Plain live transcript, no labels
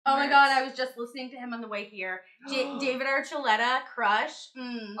Oh my god, I was just listening to him on the way here. David Archuleta, Crush.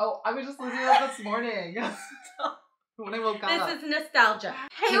 Oh, I was just listening to that this morning. When I woke up. This is nostalgia.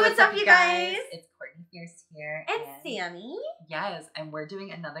 Hey, what's up, you guys? It's Kourtneyyfierce here. And Sammy. Yes, and we're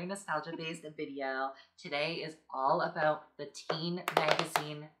doing another nostalgia-based video. Today is all about the teen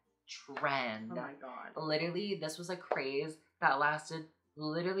magazine trend. Oh my god. Literally, this was a craze that lasted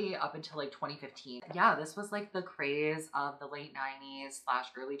literally up until like 2015. Yeah, this was like the craze of the late 90s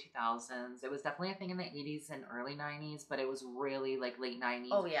 / early 2000s. It was definitely a thing in the 80s and early 90s, but it was really like late 90s.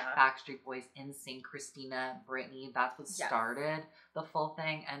 Oh yeah. Backstreet Boys, NSYNC, Christina, Britney, that's what started the full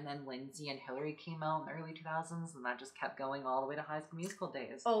thing. And then Lindsay and Hillary came out in the early 2000s, and that just kept going all the way to High School Musical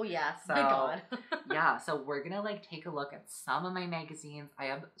days. Oh yes, so, my god. yeah, so we're gonna like take a look at some of my magazines. I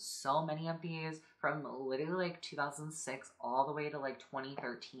have so many of these from literally like 2006 all the way to like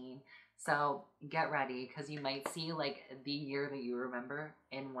 2013. So get ready, because you might see like the year that you remember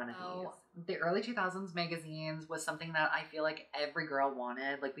in one of these. The early 2000s magazines was something that I feel like every girl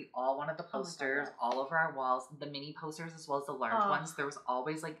wanted. Like we all wanted the posters all over our walls, the mini posters as well as the large ones. There was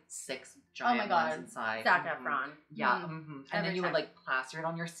always like 6 giant ones inside. Zac Efron. Yeah. And then you would like plaster it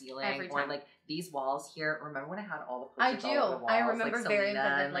on your ceiling, or like these walls here. Remember when I had all the posters all over the walls? I remember like very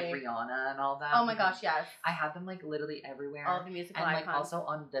Selena vividly. and like Rihanna and all that. Oh my gosh, yes. I had them like literally everywhere. All the musical and icons. Like also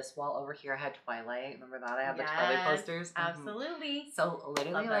on this wall over here, I had Twilight. Remember that? I had the Twilight posters. Absolutely. So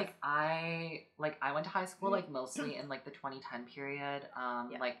literally, like I went to high school like mostly in like the 2010 period.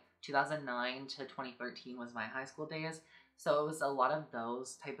 Like 2009 to 2013 was my high school days. So it was a lot of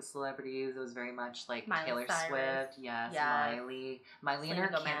those type of celebrities. It was very much like Taylor Swift, Miley in her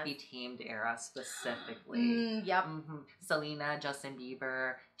Can't Be Tamed era specifically. Selena, Justin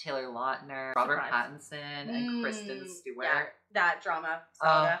Bieber, Taylor Lautner, Robert Pattinson, and Kristen Stewart. Yeah, that drama.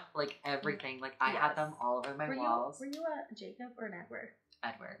 Like everything. Like I had them all over my walls. Were you a Jacob or an Edward?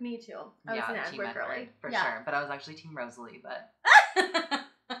 Edward. Me too. I was an Edward girly. For sure. But I was actually Team Rosalie, but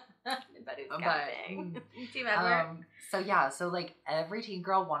Team Edward. So yeah, so like every teen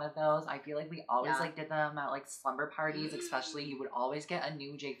girl wanted those. I feel like we always like did them at like slumber parties, especially. You would always get a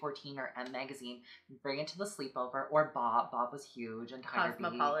new J14 or M magazine, bring it to the sleepover, or Bob. Bob was huge, and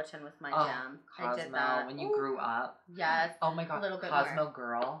Cosmopolitan was my jam. Cosmo, I did that when you grew up. Yes. Oh my god. A little bit Cosmo more.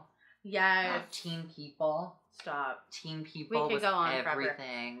 Girl. Yes. Teen People. Stop. Teen People was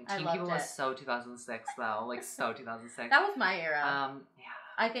everything. Teen People was so 2006 though. Like so 2006. That was my era. Yeah.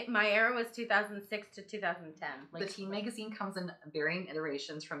 I think my era was 2006 to 2010. Like the teen magazine comes in varying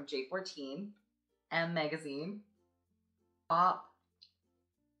iterations from J14, M magazine, Pop,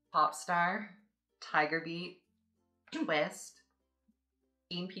 Popstar, Tiger Beat, Twist,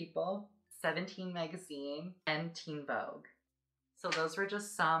 Teen People, 17 magazine, and Teen Vogue. So those were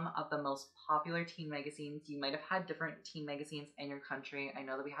just some of the most popular teen magazines. You might have had different teen magazines in your country. I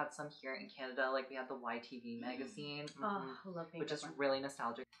know that we had some here in Canada, like we had the YTV magazine, which is really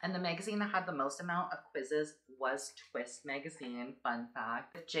nostalgic. And the magazine that had the most amount of quizzes was Twist magazine, fun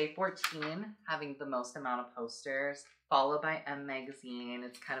fact. With J14 having the most amount of posters, followed by M magazine.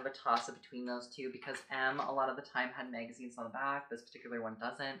 It's kind of a toss-up between those two because M a lot of the time had magazines on the back. This particular one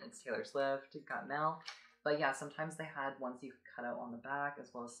doesn't. It's Taylor Swift, it's got Mel. But yeah, sometimes they had ones you could cut out on the back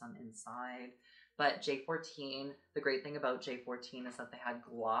as well as some inside. But J14, the great thing about J14 is that they had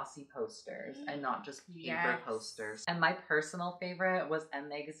glossy posters and not just paper posters. And my personal favorite was M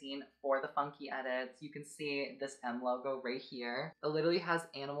magazine for the funky edits. You can see this M logo right here. It literally has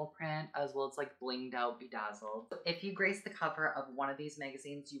animal print as well as like blinged out, bedazzled. If you graced the cover of one of these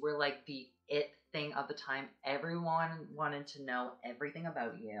magazines, you were like the it thing of the time. Everyone wanted to know everything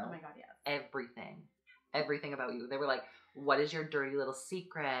about you. Oh my god, yes. Everything about you. They were like, what is your dirty little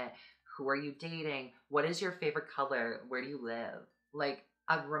secret? Who are you dating? What is your favorite color? Where do you live? Like,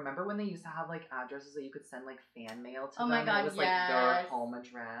 I remember when they used to have like addresses that you could send like fan mail to them. Oh my god, it was like their home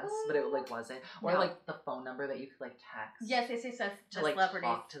address, but it like wasn't. Or like the phone number that you could like text. Yes. To like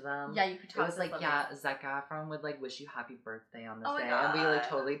talk to them. Yeah, you could talk to them. It was like, Zac Efron would like wish you happy birthday on this day. And we like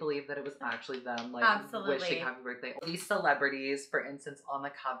totally believed that it was actually them like wishing happy birthday. These celebrities, for instance, on the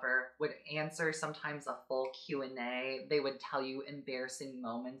cover would answer sometimes a full Q&A. They would tell you embarrassing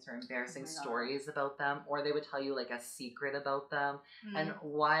moments or embarrassing stories about them, or they would tell you like a secret about them. And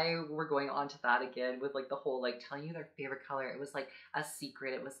why we're going on to that again with like the whole like telling you their favorite color, it was like a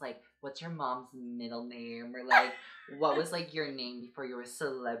secret. It was like, what's your mom's middle name, or like what was like your name before you were a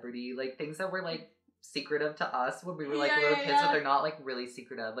celebrity, like things that were like secretive to us when we were like little kids, but they're not like really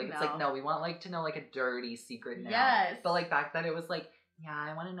secretive. Like it's like, no, we want like to know like a dirty secret now. But like back then it was like, yeah,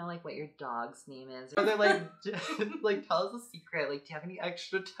 I want to know like what your dog's name is. Or they're like, like tell us a secret. Like, do you have any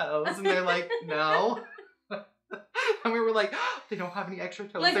extra toes? And they're like, no. And we were like, they don't have any extra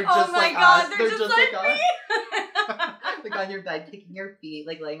toes. Like, they're oh just my like God, us. they're just like us. me. Like on your bed, kicking your feet,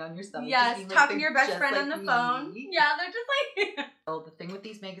 like laying on your stomach. Yes, just talking to like, your best just friend like on the me. phone. Yeah, they're just like. So the thing with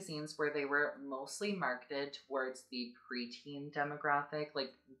these magazines where they were mostly marketed towards the preteen demographic, like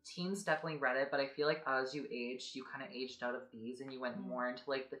teens definitely read it, but I feel like as you aged, you kind of aged out of these and you went more into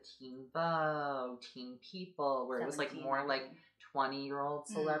like the Teen Vogue, Teen People, where it was like more like 20-year-old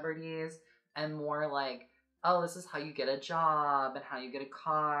celebrities and more like, oh, this is how you get a job and how you get a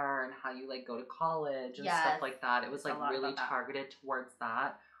car and how you like go to college and stuff like that. It was like really targeted towards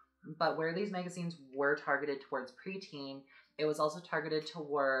that. But where these magazines were targeted towards preteen, it was also targeted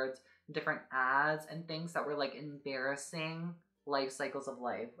towards different ads and things that were like embarrassing life cycles of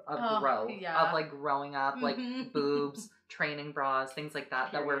life, of growth, of like growing up, like boobs, training bras, things like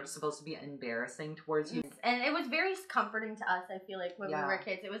that, that were supposed to be embarrassing towards you. And it was very comforting to us, I feel like, when we were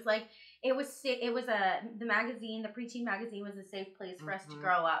kids. It was like, the magazine, the preteen magazine was a safe place for us to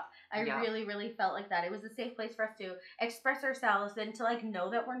grow up. I really, really felt like that. It was a safe place for us to express ourselves and to like know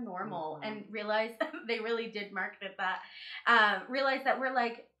that we're normal and realize they really did market that. Realize that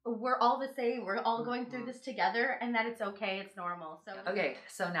we're all the same. We're all going through this together and that it's okay. It's normal. So okay,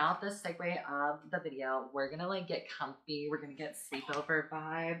 so now at this segue of the video, we're gonna like get comfy. We're gonna get sleepover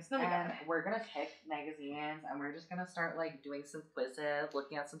vibes. And we're gonna pick magazines and we're just gonna start like doing some quizzes,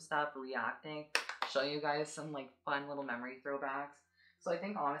 looking at some stuff, reacting, show you guys some like fun little memory throwbacks. So I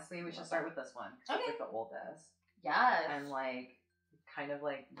think honestly we should start with this one. It's like the oldest. Yes. And like kind of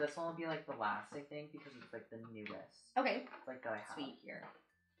like this one will be like the last, I think, because it's like the newest. Okay. Like that I have here.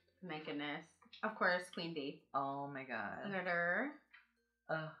 My goodness. Of course, Queen Bee. Oh my god.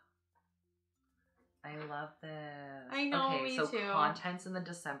 I love this. I know, me so too. Contents in the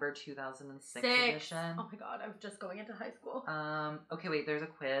December 2006 edition. Oh my god, I was just going into high school. Okay, wait, there's a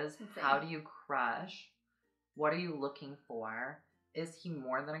quiz. Insane. How do you crush? What are you looking for? Is he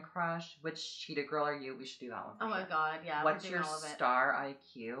more than a crush? Which cheetah girl are you? We should do that one. Oh my god, yeah. What's your star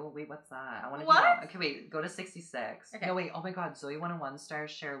IQ? Wait, what's that? I want to what? do that. Okay, wait, go to 66. Okay. No, wait, oh my god, Zoe 101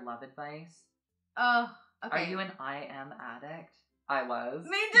 stars share love advice. Oh, okay. Are you an I am addict? I was.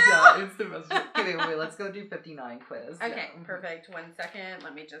 Me too! Yeah, it's the most. Okay, wait, let's go do 59 quiz. Okay, perfect. 1 second.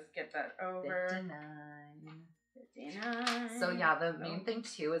 Let me just get that over. 59. 59. So yeah, the main thing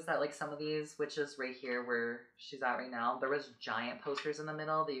too is that like some of these, which is right here where she's at right now, there was giant posters in the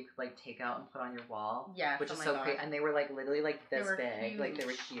middle that you could like take out and put on your wall. Yeah, which is so great. And they were like literally like this big, like they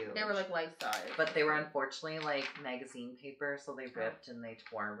were huge. They were like life size. But they were unfortunately like magazine paper, so they ripped and they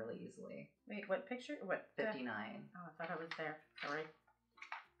tore really easily. Wait, what picture? What? 59. Oh, I thought I was there. Sorry.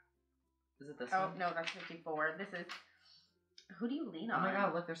 Is it this one? Oh no, that's 54. This is. Who do you lean on? Oh my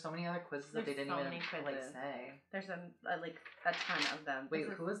god, look, there's so many other quizzes that they didn't even like say. There's like a ton of them. Wait,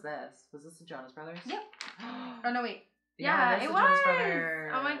 who was this? Was this the Jonas Brothers? Yep. Oh no, wait. Yeah, it was. Jonas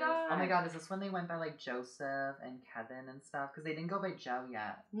Brothers. Oh my god. Oh my god, is this when they went by like Joseph and Kevin and stuff? Because they didn't go by Joe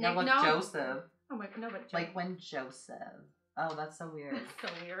yet. No, look, Joseph. Oh my god, no, but like when Joseph. Oh, that's so weird. That's so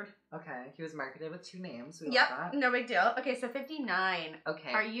weird. Okay, he was marketed with 2 names. Yep, no big deal. Okay, so 59.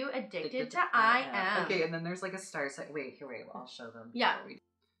 Okay. Are you addicted to I am? Okay, and then there's like a star sign. Wait, I'll show them. Yeah.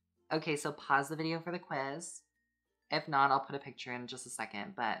 Okay, so pause the video for the quiz. If not, I'll put a picture in just a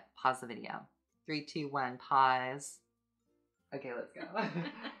second, but pause the video. 3, 2, 1, pause. Okay, let's go.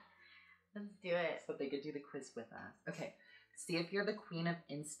 Let's do it. So they could do the quiz with us. Okay. See if you're the queen of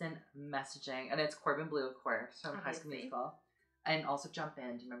instant messaging. And it's Corbin Bleu, of course, from High School Musical. And also Jump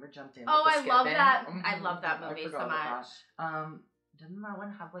In. Do you remember Jump In? Oh, I love that. I love that movie so much. Didn't that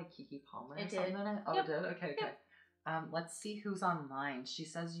one have like Keke Palmer or something in it? Oh, it did? Okay. Let's see who's online. She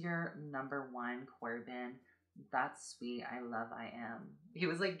says you're number 1, Corbin. That's sweet. I love I am. He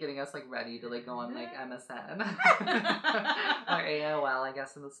was like getting us like ready to like go on like MSN. Or AOL, I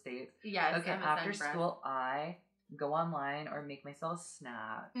guess, in the States. Yes. Okay, MSN after school, I go online or make myself a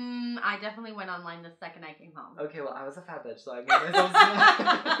snack. I definitely went online the second I came home. Okay, well, I was a fat bitch, so I made myself a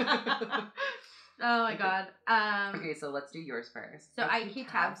snack. Oh my god. Okay, so let's do yours first. So I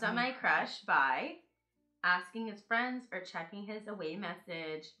keep tabs on my crush by asking his friends or checking his away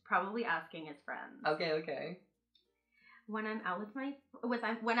message. Probably asking his friends. Okay. When I'm out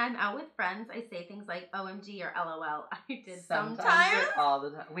when I'm out with friends, I say things like OMG or LOL. I did sometimes. Or all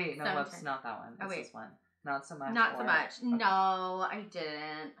the time. Wait, no, that's not that one. It's this one. Not so much. Not so much. Okay. No, I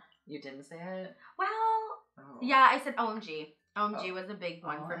didn't. You didn't say it? Well, yeah, I said OMG. OMG was a big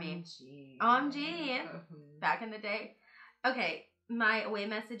one for me. OMG. Back in the day. Okay, my away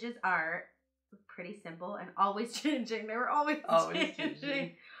messages are pretty simple and always changing. They were always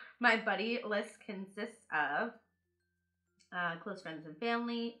changing. My buddy list consists of Close friends and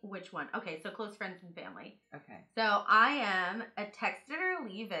family. Which one? Okay, so close friends and family. Okay. So I am a text it or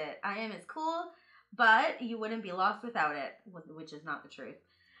leave it. I am as cool, but you wouldn't be lost without it, which is not the truth.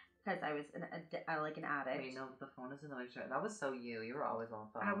 Because I was like an addict. Wait, no, the phone is another show. That was so you. You were always on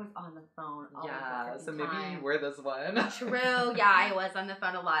the phone. I was on the phone all yeah, the so maybe time. you were this one. True. Yeah, I was on the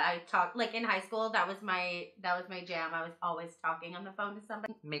phone a lot. I talked like in high school. That was my jam. I was always talking on the phone to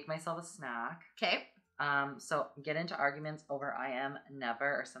somebody. Make myself a snack. Okay. So get into arguments over I am, never,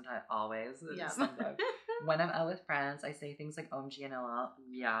 or sometimes always. Yeah. Sometimes. When I'm out with friends, I say things like OMG and LOL.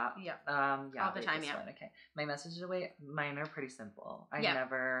 Yeah. Yeah. Yeah. All the time, yeah. One. Okay. My messages away, mine are pretty simple. I Yeah.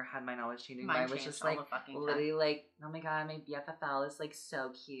 never had mine always changing. Mine was changed just all like the fucking time. literally like, oh my god, my BFFL is like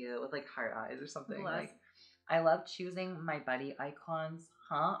so cute with like heart eyes or something. Bless. Like, I love choosing my buddy icons,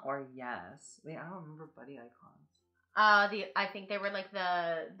 huh or yes. Wait, I don't remember buddy icons. I think they were like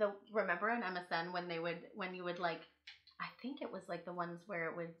the remember in MSN when you would like, I think it was like the ones where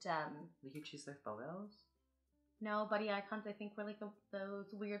it would Would you choose their photos? No, buddy icons I think were like those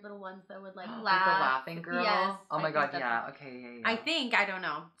weird little ones that would like laugh. Like the laughing girl? Yes. Oh my god, yeah. Okay, yeah. I think, I don't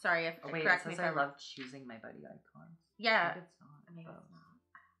know. Sorry if wait, correct it me says if I love choosing my buddy icons. Yeah. Maybe it's not.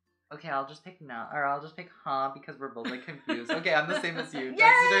 Okay, I'll just pick no, or I'll just pick huh because we're both like confused. Okay, I'm the same as you. Text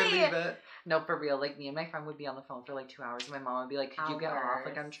it or leave it. No, for real. Like me and my friend would be on the phone for like 2 hours. And my mom would be like, "Could you get off?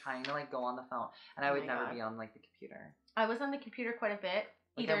 Like I'm trying to like go on the phone," and I would never be on like the computer. I was on the computer quite a bit.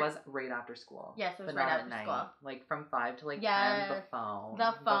 Like I was right after school. Yes, it was but right not after at night. school. Like from 5 to like 10. The phone.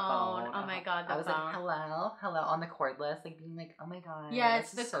 The phone. Oh my god, the phone. I was like, hello on the cordless, like being like, oh my god.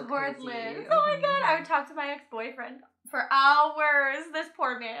 Yes, this the is so cordless. crazy. Oh my god, I would talk to my ex-boyfriend for hours. This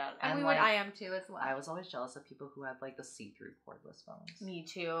poor man, and I am too as well. I was always jealous of people who had like the see-through cordless phones. Me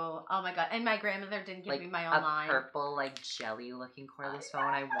too. Oh my god, and my grandmother didn't give me my own line. A purple like jelly-looking cordless phone.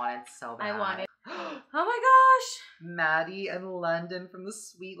 I wanted so bad. I wanted. Oh my gosh. Maddie and London from the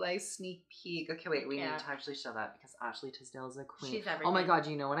Sweet Life sneak peek. Okay, wait, we need to actually show that because Ashley Tisdale is a queen. She's everything. Oh my god,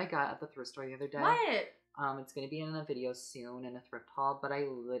 you know what I got at the thrift store the other day? What? It's gonna be in a video soon in a thrift haul, but I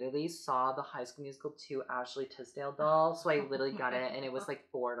literally saw the High School Musical 2 Ashley Tisdale doll, so I literally got it, and it was like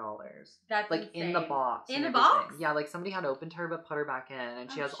 $4. That's like insane. in the box. In the box? Yeah, like somebody had opened her but put her back in,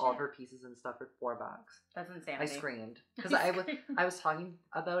 and she has all of her pieces and stuff for $4. That's insanity. I screamed because I was talking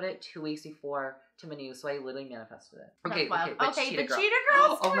about it 2 weeks before to Manu, so I literally manifested it. Okay, the Cheetah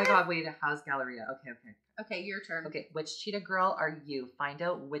Girls. Oh my god, wait, it has Galleria. Okay, your turn. Okay, which cheetah girl are you? Find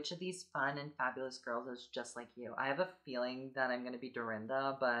out which of these fun and fabulous girls is just like you. I have a feeling that I'm going to be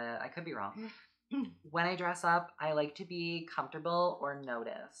Dorinda, but I could be wrong. When I dress up, I like to be comfortable or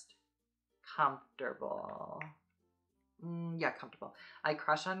noticed. Comfortable. Yeah, comfortable. I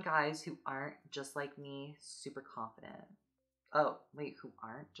crush on guys who aren't just like me, super confident. Oh, wait, who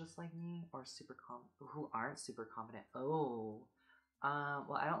aren't just like me or who aren't super confident? Oh.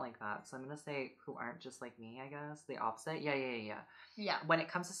 Well, I don't like that, so I'm gonna say who aren't just like me, I guess. The opposite. Yeah. When it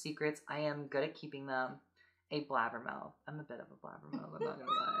comes to secrets, I am good at keeping them. A blabbermouth. I'm a bit of a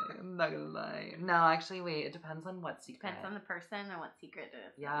blabbermouth. I'm not gonna lie. No, actually, wait. It depends on what secret. Depends on the person and what secret it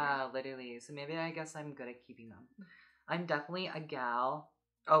is. Yeah, literally. So maybe I guess I'm good at keeping them. I'm definitely a gal.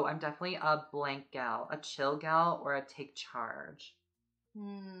 Oh, I'm definitely a blank gal. A chill gal or a take charge.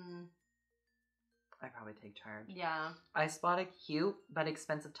 I probably take charge. Yeah. I spot a cute but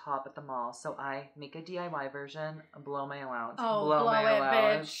expensive top at the mall, so I make a DIY version, blow my allowance. Oh, blow my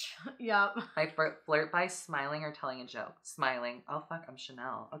allowance. Bitch. Yep. I flirt by smiling or telling a joke. Smiling. Oh, fuck, I'm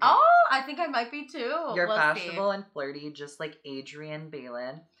Chanel. Okay. Oh, I think I might be too. You're fashionable and flirty, just like Adrienne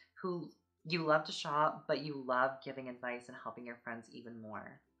Balin, who you love to shop, but you love giving advice and helping your friends even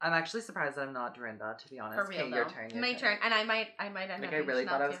more. I'm actually surprised that I'm not Dorinda, to be honest. For real, okay, your turn. My turn. And I might end up I really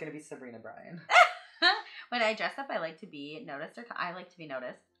thought I was going to be Sabrina Bryan. When I dress up, I like to be noticed, I like to be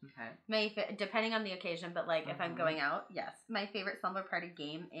noticed. Okay. Depending on the occasion, but like if I'm going out, yes. My favorite slumber party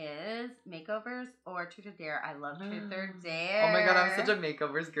game is makeovers or truth or dare. I love truth or dare. Oh my god, I'm such a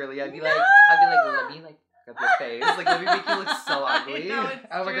makeovers girly. I'd be like, let me like up your face. Like, let me make you look so ugly. No,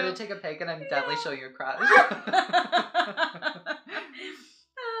 and we're gonna take a pic, and I'm definitely showing your crush.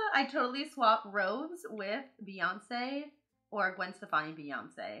 I totally swap robes with Beyonce or Gwen Stefani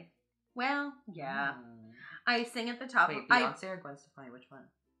Beyonce. Well, yeah. I sing at the top. Wait, Beyonce or Gwen Stefani? Which one?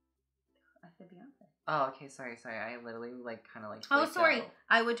 I said Beyonce. Oh, okay. Sorry. I literally like kind of like. Oh, sorry. Out.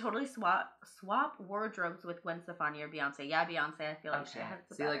 I would totally swap wardrobes with Gwen Stefani or Beyonce. Yeah, Beyonce. I feel like she has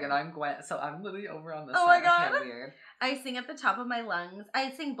the better. And I'm Gwen, so I'm literally over on this. Oh side. my god. Okay, weird. I sing at the top of my lungs.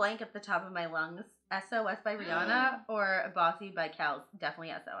 I sing Blank at the top of my lungs. SOS by Rihanna or Bossy by Kels.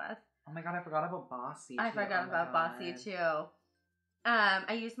 Definitely SOS. Oh my god, I forgot about Bossy. I forgot about Bossy too.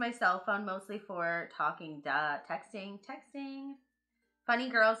 I use my cell phone mostly for talking, texting. Funny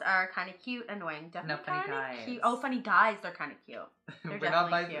girls are kind of cute, annoying. Definitely funny kind guys. of cute. Oh, funny guys, they're kind of cute. They're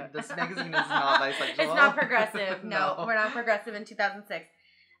definitely cute. This magazine is not bisexual. It's not progressive. No, we're not progressive in 2006.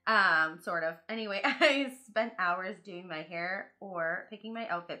 Sort of. Anyway, I spent hours doing my hair or picking my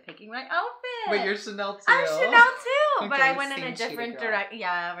outfit. Wait, you're Chanel too? I'm Chanel too, but Okay, I went in a different direction.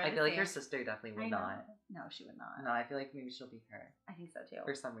 Yeah, I feel like your sister definitely would not. No, she would not. No, I feel like maybe she'll be her. I think so too.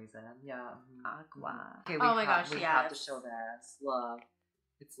 For some reason. Yeah. Aqua. Okay, oh my gosh, we yes. have to show this. Look.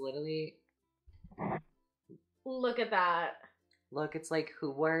 It's literally... Look at that. Look, it's like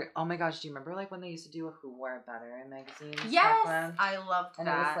who wore... Oh my gosh, do you remember like when they used to do a Who Wore It Better in magazines? Yes! I loved that. And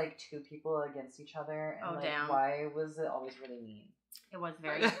it was like two people against each other. And damn. Why was it always really mean? It was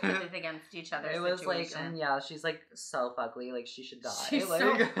very against each other. It was like, she's like so ugly. Like she should die. She's like,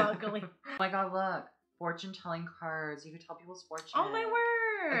 so ugly. Oh my god, look. Fortune telling cards. You could tell people's fortune. Oh my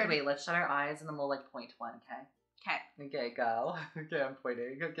word. Okay, wait, let's shut our eyes and then we'll like point one, okay? Okay, go. Okay, I'm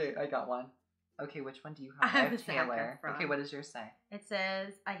pointing. Okay, I got one. Okay, which one do you have? I have Taylor. Okay, what does yours say? It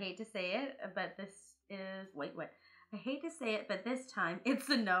says, I hate to say it, but this is... Wait. I hate to say it, but this time, it's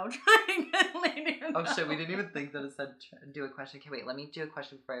a no. Oh shit, we didn't even think that it said do a question. Okay, wait, let me do a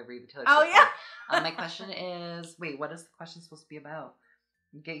question before I read the Taylor Swift. Oh, yeah. My question is... Wait, what is the question supposed to be about?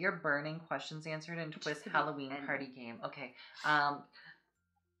 Get your burning questions answered in Twist Halloween party game. Okay,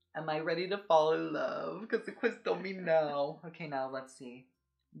 am I ready to fall in love? Because the quiz told me no. Okay, now let's see.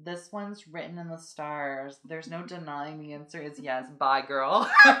 This one's written in the stars. There's no denying the answer is yes. Bye, girl.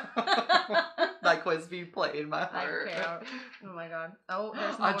 That quiz be played in my heart. I can't. Oh my god. Oh,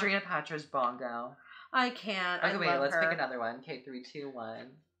 there's more. Adriana Patra's bongo. I can't. Okay, wait, let's her. pick another one. Okay, 3, 2,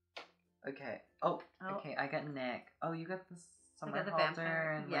 1. Okay. Oh, okay, I got Nick. Oh, you got this. I got the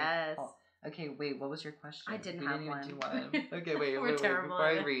vampire. And yes. Like, okay, wait, what was your question? I didn't have one. Do one. Okay, wait, We're terrible before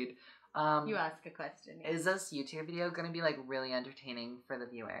I read. You ask a question. Yeah. Is this YouTube video going to be like really entertaining for the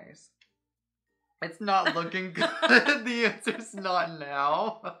viewers? It's not looking good. The answer's not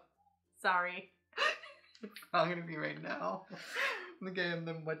now. Sorry. It's not going to be right now. Okay, and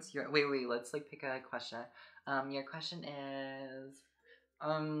then what's your... Wait, let's like pick a question. Your question is...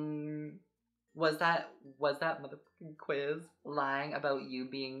 Was that motherfucking quiz lying about you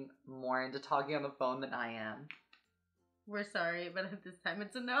being more into talking on the phone than I am? We're sorry, but at this time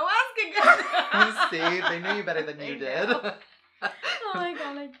it's a no. Ask again. See, they knew you better than you did. Oh my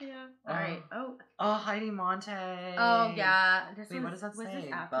god, I can't. Alright. Oh, Heidi Monte. Oh yeah. Wait, what does that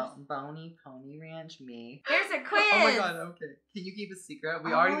say? Bony Pony Ranch, me. Here's a quiz. Oh my god, okay. Can you keep a secret?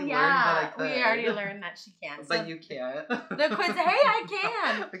 We already learned that I could. We already learned that she can't. But you can't. The quiz, hey, I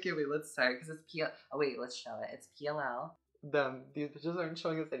can. Okay, wait, let's start, because it's PL. Oh wait, let's show it. It's PLL. These bitches aren't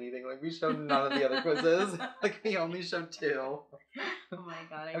showing us anything. Like, we showed none of the other quizzes. Like, we only showed 2. Oh my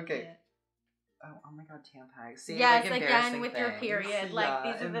god, I can't. Oh my god, Tampax. See, yes, like, again with your period. Yeah, like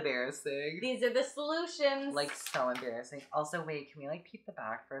these are embarrassing. These are the solutions. Like, so embarrassing. Also, wait, can we like peep the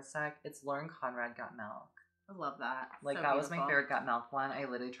back for a sec? It's Lauren Conrad Got Milk. I love that. Like, so that beautiful. Was my favorite Got Milk one. I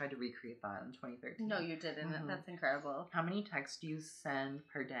literally tried to recreate that in 2013. No, you didn't. Mm-hmm. That's incredible. How many texts do you send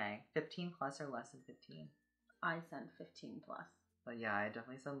per day? 15 plus or less than 15? I send 15 plus. But yeah, I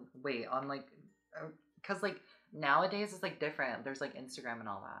definitely send... Wait, on like... Because like, nowadays it's like different. There's like Instagram and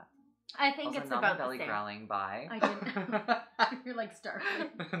all that. I think also, it's about belly the same. growling by. I didn't. You're like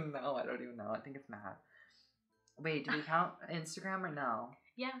starving. No, I don't even know. I think it's mad. Wait, do we count Instagram or no?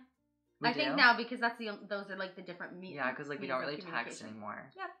 Yeah. I think now because those are like the different means. Yeah, because like we don't really text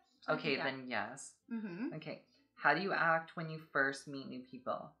anymore. Yeah. Okay, then yes. Mm-hmm. Okay. How do you act when you first meet new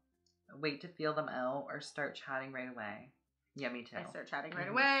people? Wait to feel them out or start chatting right away? Yeah, me too. I start chatting right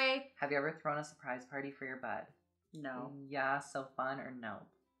away. Have you ever thrown a surprise party for your bud? No. Yeah, so fun or no?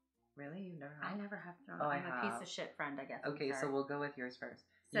 Really? You never have? I never have thrown. Oh, I'm a piece of shit friend, I guess. Okay, so we'll go with yours first.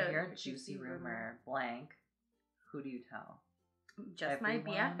 So, you hear a juicy rumor, blank. Who do you tell? Just everyone?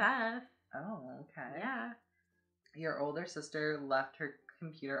 My BFF. Oh, okay. Yeah. Your older sister left her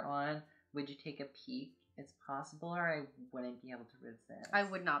computer on. Would you take a peek? It's possible, or I wouldn't be able to resist. I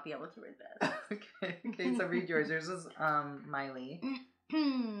would not be able to resist. Okay, so read yours. Yours is Miley.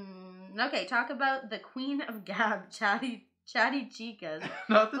 Okay, talk about the Queen of Gab, Chatty Chicas.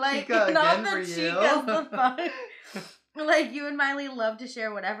 Not the Chica again not the for Chicas, the fuck. Like, you and Miley love to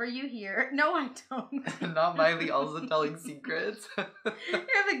share whatever you hear. No, I don't. Not Miley also telling secrets.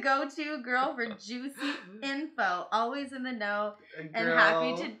 You're the go-to girl for juicy info. Always in the know and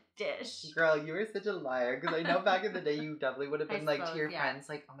happy to dish. Girl, you were such a liar. Because I know back in the day you definitely would have been like to your friends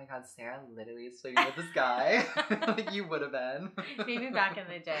like, oh my god, Sarah literally is sleeping with this guy. Like you would have been. Maybe back in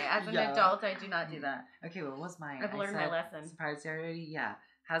the day. As an adult, I do not do that. Okay, what was mine? I've learned my lesson. Surprised already? Yeah.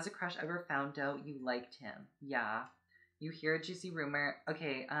 Has a crush ever found out you liked him? Yeah. You hear a juicy rumor.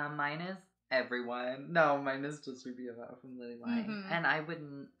 Okay, mine is everyone. No, mine is just your BFF from Lily Lying. Mm-hmm. And I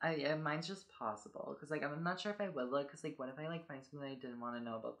wouldn't, mine's just possible. Because, like, I'm not sure if I would look. Because, like, what if I, like, find something I didn't want to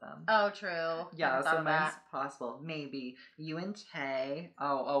know about them? Oh, true. Yeah, so mine's possible. Maybe. You and Tay.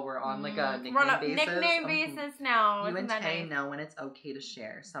 Oh, we're on, like, a nickname basis. Nickname basis now. You and Tay know when it's okay to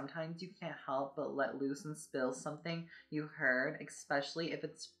share. Sometimes you can't help but let loose and spill something you heard. Especially if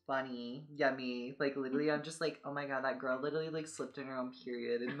it's funny. Yummy. Like, literally, I'm just like, oh my god, that girl literally, like, slipped in her own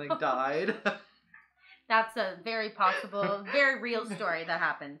period and, like, died. That's a very possible, very real story that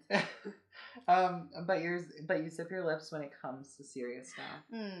happened. But you sip your lips when it comes to serious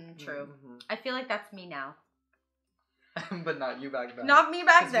stuff. True. Mm-hmm. I feel like that's me now. But not you back then. Not me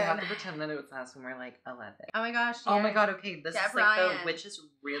back then. We have to pretend that it was us when we're like 11. Oh my gosh. Yeah. Oh my god. Okay, this is like the Which is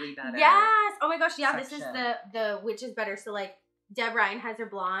really better. Yes. Oh my gosh. Yeah. Section. This is the Which is better. So like Deb Ryan has her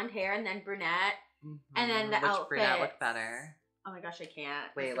blonde hair and then brunette, and then the outfit. Which brunette look better? Oh my gosh, I can't.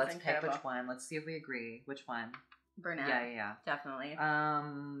 Wait, let's pick which one. Let's see if we agree. Which one? Brunette. Yeah. Definitely.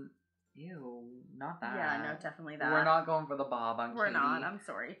 Ew, not that. Yeah, no, definitely that. We're not going for the bob on We're Katie. not. I'm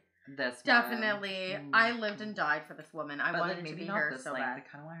sorry. This definitely. I lived and died for this woman. I wanted to be her so bad. I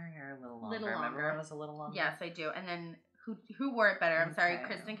kind of want her hair a little longer. Remember when it was a little longer? Yes, I do. And then who wore it better? I'm sorry.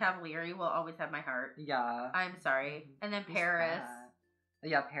 Kristen Cavalieri will always have my heart. Yeah. I'm sorry. And then Paris.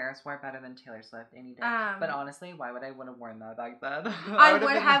 Yeah, Paris wore it better than Taylor Swift any day. But honestly, why would I would have worn that back then? I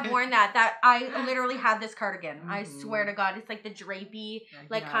would have worn that. That I literally had this cardigan. Mm-hmm. I swear to God, it's like the drapey,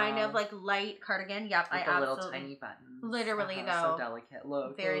 like kind of like light cardigan. Yep, with the little tiny buttons. Literally though, so delicate.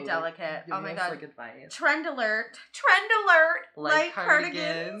 Look, very delicate. Oh my God. Like advice. Trend alert! Light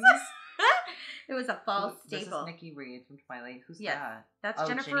cardigans. It was a false staple. This is Nikki Reed from Twilight. Who's that? That's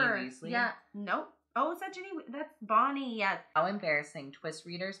Jennifer. Ginny Weasley? Yeah. Nope. Oh, is that Ginny? That's Bonnie. Yes. How embarrassing. Twist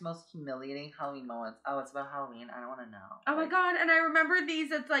readers' most humiliating Halloween moments. Oh, it's about Halloween. I don't want to know. Oh my God. And I remember these.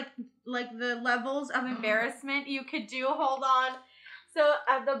 It's like the levels of embarrassment you could do. Hold on. So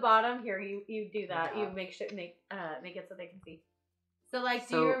at the bottom here, you do that. Yeah. You make it so they can see. So like,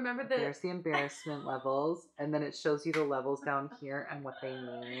 do you remember there's the embarrassment levels, and then it shows you the levels down here and what they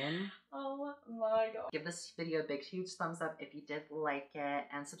mean. Oh my God. Give this video a big, huge thumbs up if you did like it,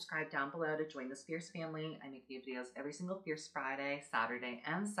 and subscribe down below to join this Fierce family. I make videos every single Fierce Friday, Saturday,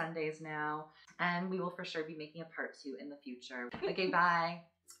 and Sundays now, and we will for sure be making a part 2 in the future. Okay, bye.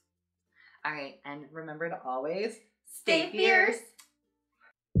 All right, and remember to always stay fierce.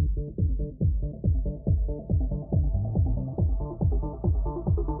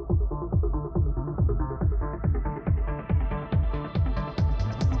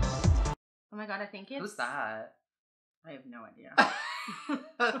 Oh my God, I think it's... Who's that? I have no idea.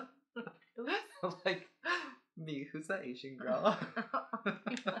 Like, me, who's that Asian girl?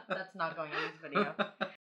 That's not going in this video.